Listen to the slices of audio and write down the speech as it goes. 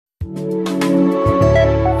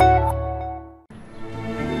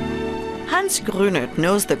Prince Grunert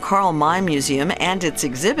knows the Karl May Museum and its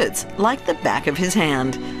exhibits like the back of his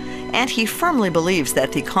hand. And he firmly believes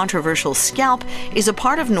that the controversial scalp is a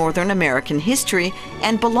part of Northern American history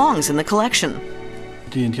and belongs in the collection.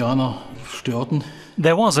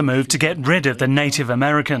 There was a move to get rid of the Native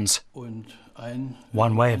Americans.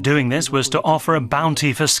 One way of doing this was to offer a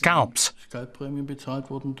bounty for scalps.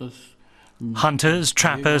 Hunters,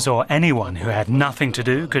 trappers, or anyone who had nothing to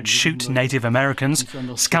do could shoot Native Americans,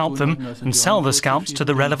 scalp them, and sell the scalps to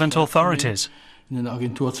the relevant authorities.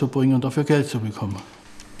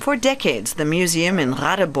 For decades, the museum in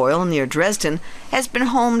Radebeul near Dresden has been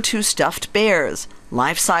home to stuffed bears,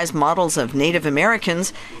 life-size models of Native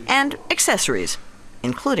Americans, and accessories,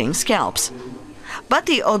 including scalps. But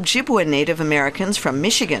the Ojibwe Native Americans from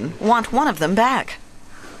Michigan want one of them back.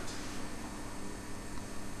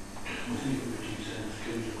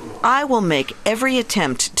 I will make every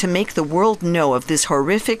attempt to make the world know of this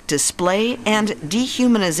horrific display and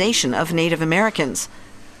dehumanization of Native Americans.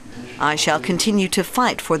 I shall continue to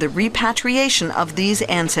fight for the repatriation of these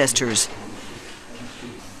ancestors.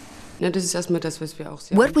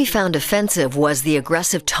 What we found offensive was the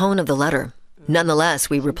aggressive tone of the letter.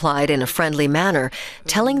 Nonetheless, we replied in a friendly manner,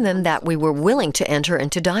 telling them that we were willing to enter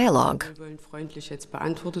into dialogue.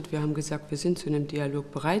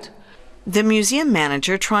 The museum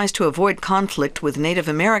manager tries to avoid conflict with Native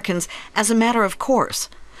Americans as a matter of course,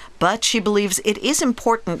 but she believes it is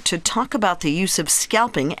important to talk about the use of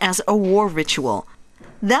scalping as a war ritual.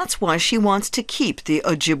 That's why she wants to keep the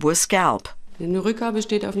Ojibwe scalp.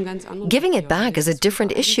 Giving it back is a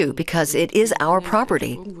different issue because it is our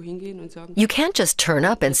property. You can't just turn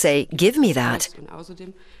up and say, "Give me that."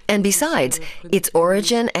 And besides, its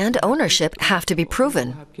origin and ownership have to be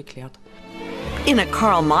proven. In a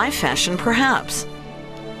Karl May fashion, perhaps.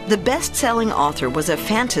 The best-selling author was a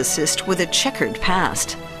fantasist with a checkered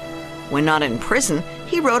past. When not in prison,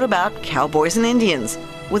 he wrote about cowboys and Indians,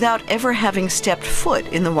 without ever having stepped foot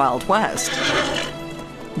in the Wild West.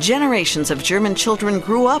 Generations of German children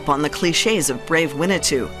grew up on the cliches of Brave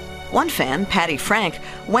Winnetou. One fan, Patty Frank,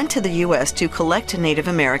 went to the U.S. to collect Native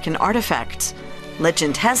American artifacts.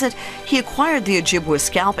 Legend has it, he acquired the Ojibwe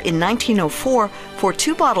scalp in 1904 for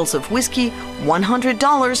 2 bottles of whiskey,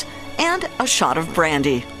 $100, and a shot of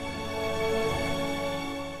brandy.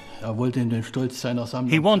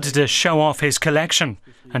 He wanted to show off his collection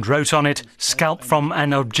and wrote on it, "Scalp from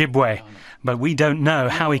an Ojibwe," but we don't know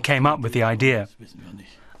how he came up with the idea.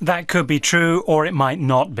 That could be true or it might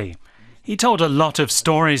not be. He told a lot of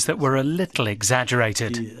stories that were a little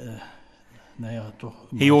exaggerated.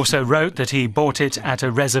 He also wrote that he bought it at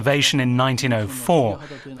a reservation in 1904,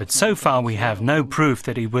 but so far we have no proof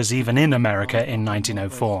that he was even in America in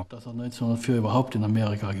 1904.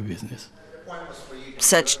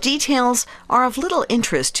 Such details are of little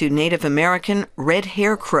interest to Native American red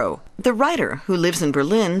hair crow. The writer, who lives in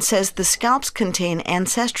Berlin, says the scalps contain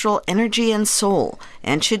ancestral energy and soul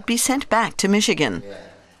and should be sent back to Michigan.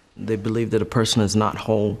 They believe that a person is not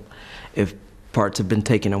whole if parts have been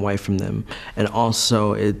taken away from them, and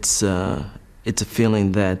also it's a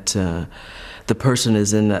feeling that the person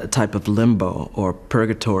is in a type of limbo or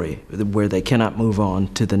purgatory where they cannot move on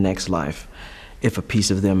to the next life if a piece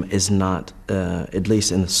of them is not at least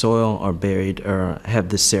in the soil or buried or have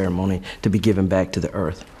this ceremony to be given back to the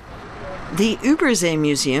earth. The Übersee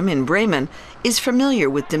Museum in Bremen is familiar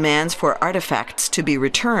with demands for artifacts to be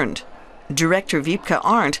returned. Director Wiebke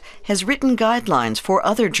Arndt has written guidelines for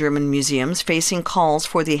other German museums facing calls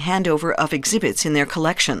for the handover of exhibits in their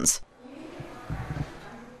collections.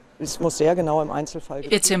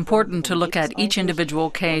 It's important to look at each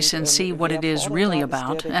individual case and see what it is really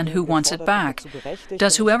about and who wants it back.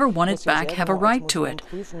 Does whoever wants it back have a right to it?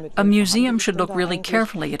 A museum should look really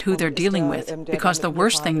carefully at who they're dealing with, because the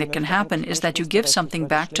worst thing that can happen is that you give something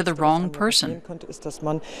back to the wrong person.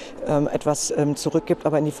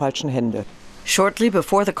 Shortly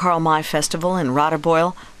before the Karl May Festival in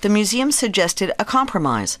Radebeul, the museum suggested a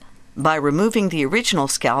compromise by removing the original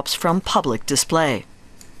scalps from public display.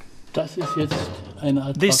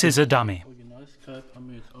 This is a dummy.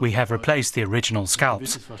 We have replaced the original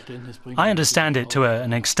scalps. I understand it to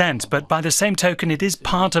an extent, but by the same token it is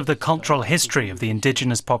part of the cultural history of the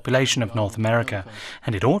indigenous population of North America,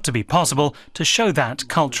 and it ought to be possible to show that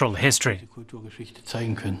cultural history.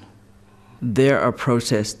 There are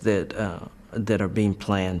protests that are being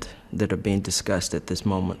planned, that are being discussed at this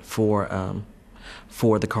moment for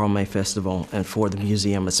the Karl May Festival and for the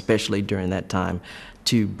museum, especially during that time,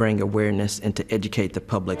 to bring awareness and to educate the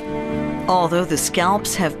public. Although the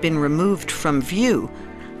scalps have been removed from view,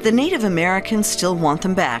 the Native Americans still want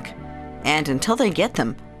them back. And until they get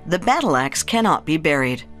them, the battle axe cannot be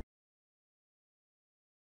buried.